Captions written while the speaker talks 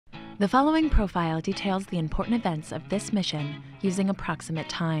The following profile details the important events of this mission using approximate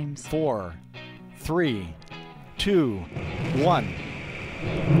times. 4, 3, 2, 1.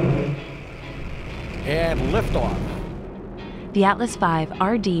 And liftoff. The Atlas V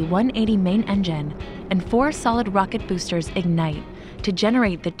RD-180 main engine and 4 solid rocket boosters ignite to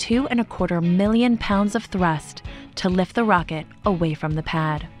generate the 2.25 million pounds of thrust to lift the rocket away from the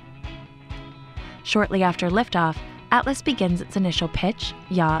pad. Shortly after liftoff, Atlas begins its initial pitch,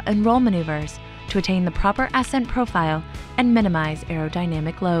 yaw, and roll maneuvers to attain the proper ascent profile and minimize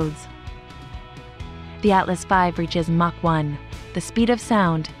aerodynamic loads. The Atlas V reaches Mach 1, the speed of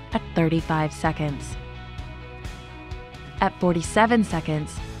sound, at 35 seconds. At 47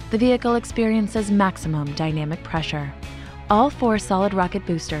 seconds, the vehicle experiences maximum dynamic pressure. All 4 solid rocket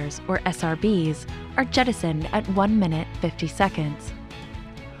boosters, or SRBs, are jettisoned at 1 minute 50 seconds.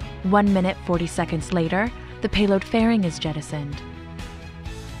 1 minute 40 seconds later, the payload fairing is jettisoned.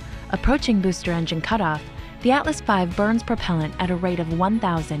 Approaching booster engine cutoff, the Atlas V burns propellant at a rate of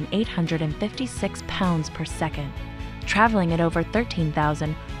 1,856 pounds per second, traveling at over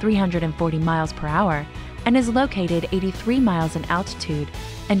 13,340 miles per hour, and is located 83 miles in altitude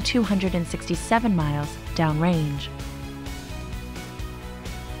and 267 miles downrange.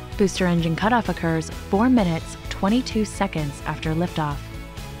 Booster engine cutoff occurs 4 minutes 22 seconds after liftoff.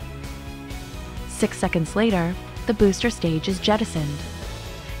 6 seconds later, the booster stage is jettisoned.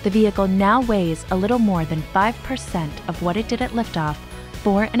 The vehicle now weighs a little more than 5% of what it did at liftoff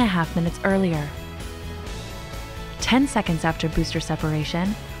 4.5 minutes earlier. 10 seconds after booster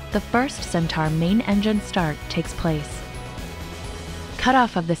separation, the first Centaur main engine start takes place.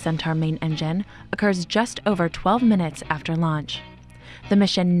 Cutoff of the Centaur main engine occurs just over 12 minutes after launch. The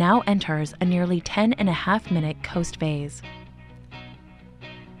mission now enters a nearly 10.5-minute coast phase.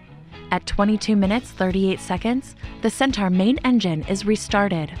 At 22 minutes 38 seconds, the Centaur main engine is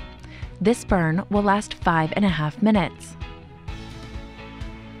restarted. This burn will last 5.5 minutes.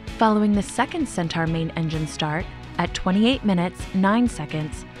 Following the second Centaur main engine start, at 28 minutes 9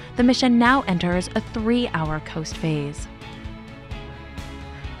 seconds, the mission now enters a 3-hour coast phase.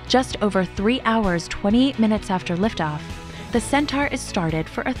 Just over 3 hours 28 minutes after liftoff, the Centaur is started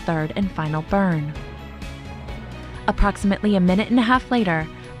for a third and final burn. Approximately a minute and a half later,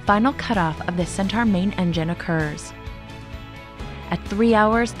 final cutoff of the Centaur main engine occurs. At 3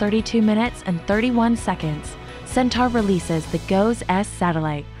 hours 32 minutes and 31 seconds, Centaur releases the GOES-S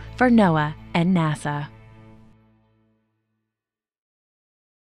satellite for NOAA and NASA.